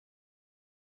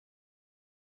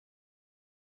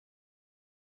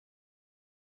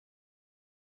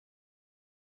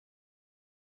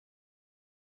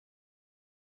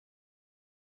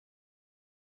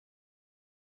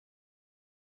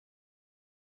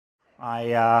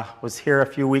I was here a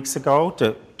few weeks ago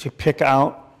to pick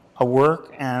out a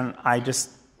work, and I just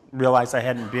realized I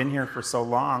hadn't been here for so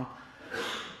long,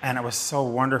 and it was so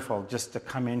wonderful just to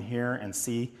come in here and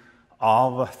see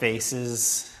all the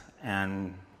faces,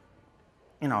 and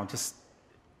just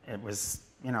it was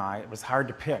it was hard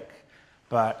to pick,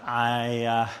 but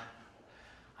I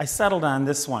settled on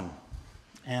this one,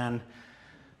 and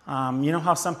you know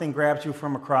how something grabs you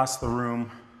from across the room?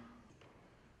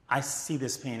 I see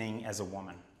this painting as a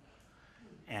woman,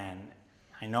 and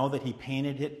I know that he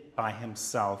painted it by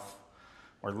himself,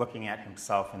 or looking at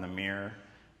himself in the mirror,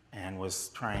 and was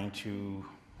trying to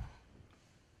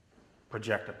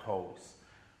project a pose.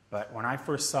 But when I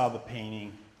first saw the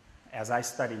painting, as I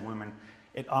study women,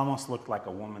 it almost looked like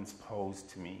a woman's pose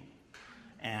to me.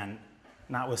 And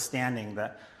notwithstanding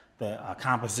the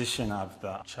composition of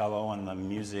the cello and the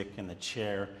music and the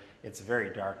chair, it's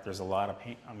very dark. There's a lot of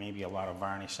paint, maybe a lot of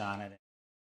varnish on it.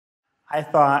 I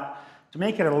thought, to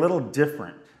make it a little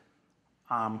different,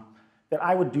 that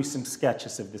I would do some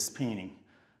sketches of this painting.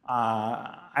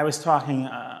 I was talking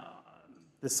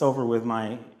this over with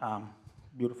my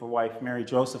beautiful wife, Mary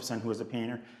Josephson, who was a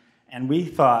painter, and we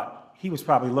thought he was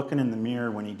probably looking in the mirror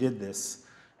when he did this,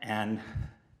 and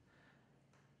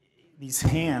these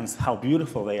hands, how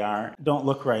beautiful they are, don't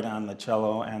look right on the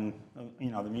cello and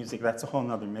the music. That's a whole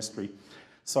nother mystery.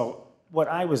 So what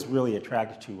I was really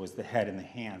attracted to was the head and the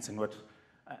hands, and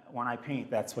when I paint,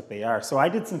 that's what they are. So I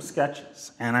did some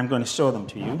sketches, and I'm going to show them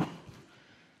to you.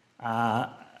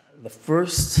 The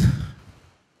first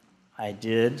I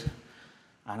did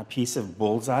on a piece of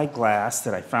bullseye glass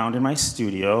that I found in my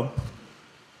studio,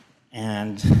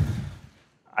 and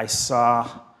I saw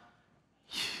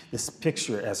this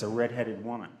picture as a red-headed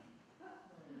woman.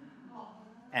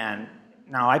 And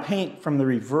now I paint from the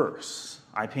reverse.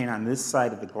 I paint on this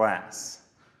side of the glass.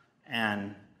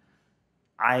 And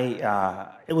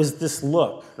it was this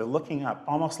look, the looking up,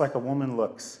 almost like a woman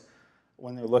looks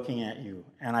when they're looking at you.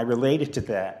 And I related to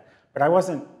that, but I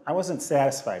wasn't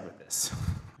satisfied with this.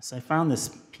 So I found this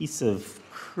piece of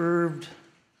curved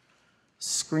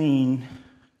screen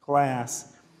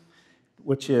glass,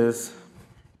 which is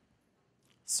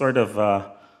sort of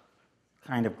a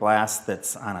kind of glass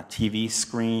that's on a TV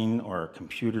screen or a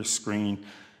computer screen.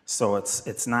 So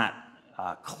it's not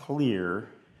clear.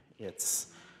 It's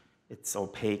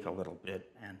opaque a little bit.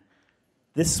 And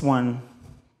this one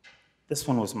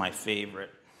was my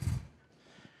favorite.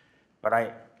 But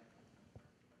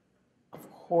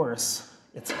of course,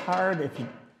 it's hard if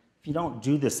you don't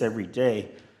do this every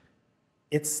day.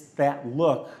 It's that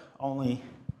look, only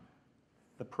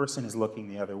the person is looking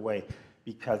the other way,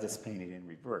 because it's painted in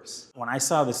reverse. When I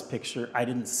saw this picture, I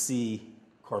didn't see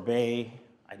Courbet.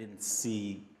 I didn't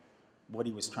see what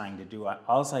he was trying to do.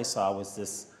 All I saw was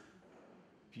this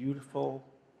beautiful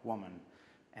woman,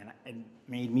 and it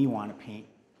made me want to paint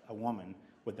a woman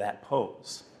with that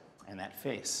pose and that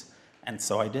face. And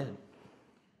so I did.